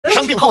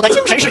生病后的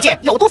精神世界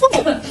有多丰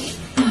富？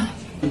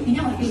明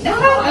天我给你带。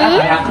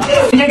小杨，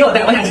今天给我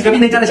带，我想吃隔壁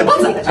那家的小包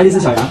子。爱丽丝、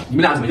小杨，你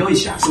们俩怎么又一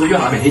起啊？是不是约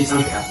好了每天一起上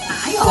学啊？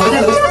哪有？我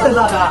在楼下碰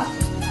到的。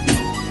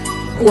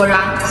果然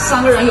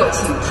，3个人友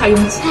情太拥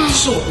挤，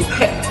是我不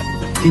配。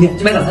丁丁，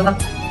去买早餐吧。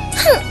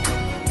哼。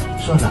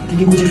算了，丁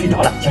丁估计睡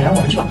着了。小杨，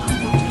我们去吧。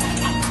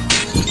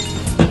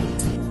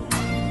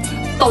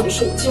到底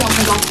是我期望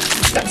太高，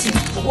感情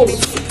不过如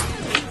此。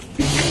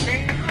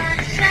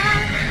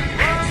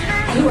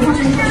如果上车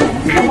哥，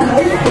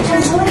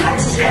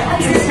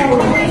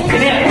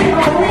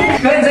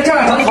你在这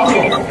儿等你好久。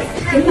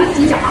给你买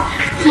金角。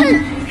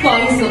不好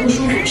意思，不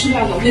舒服，吃点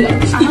油腻的。啊，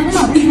真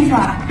的不舒服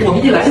啊？我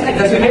们一来就看你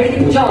在睡，还以为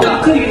你午觉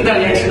呢，特地给你带了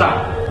点吃的。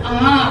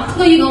啊，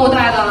特意给我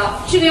带的，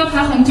这个要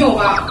排很久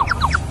吧？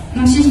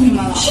那谢谢你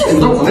们了。是我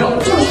们都是朋友。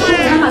就是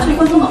咱把这里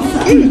关成冷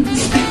粉。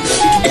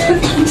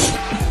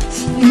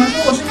你们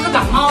说我是不是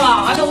感冒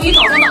了？而且我一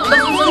早上脑子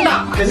都昏昏的。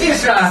肯定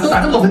是啊，都打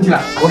这么多喷嚏了。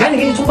我赶紧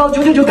给你冲包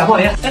999感冒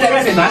莲，再点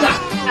热水暖暖。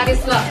爱丽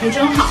丝，你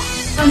真好，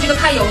但这个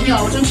太油腻了，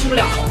我真吃不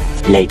了。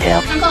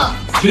Later。上课。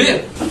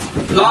去。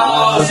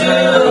老师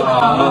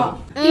好。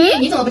咦，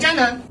你怎么不站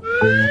呢？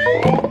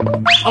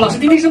老师，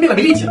丁丁生病了，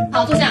没力气。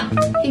好，坐下。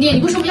丁丁，你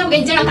不舒服，要不给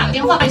你家长打个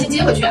电话，把你先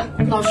接回去。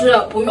老师，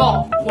不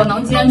用，我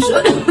能坚持。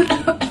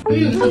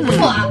很不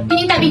错啊，丁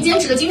丁带病坚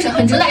持的精神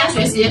很值得大家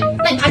学习。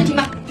那你爬着听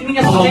吧。丁丁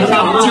要好好坚持啊，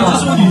简直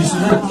是我女神。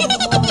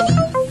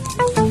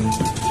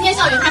今天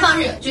校园开放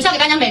日，学校给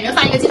大家每人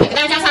发一个鸡腿，给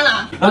大家加餐了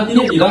啊。啊，丁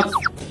丁你的。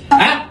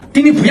哎，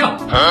丁丁不要。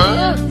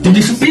丁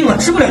丁是病了，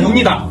吃不了油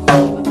腻的。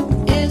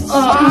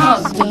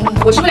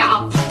我吃不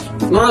了。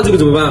那这个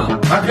怎么办啊？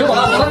啊，给我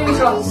了，我帮丁丁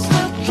吃了。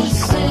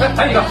哎，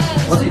还有一个，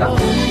我自己的。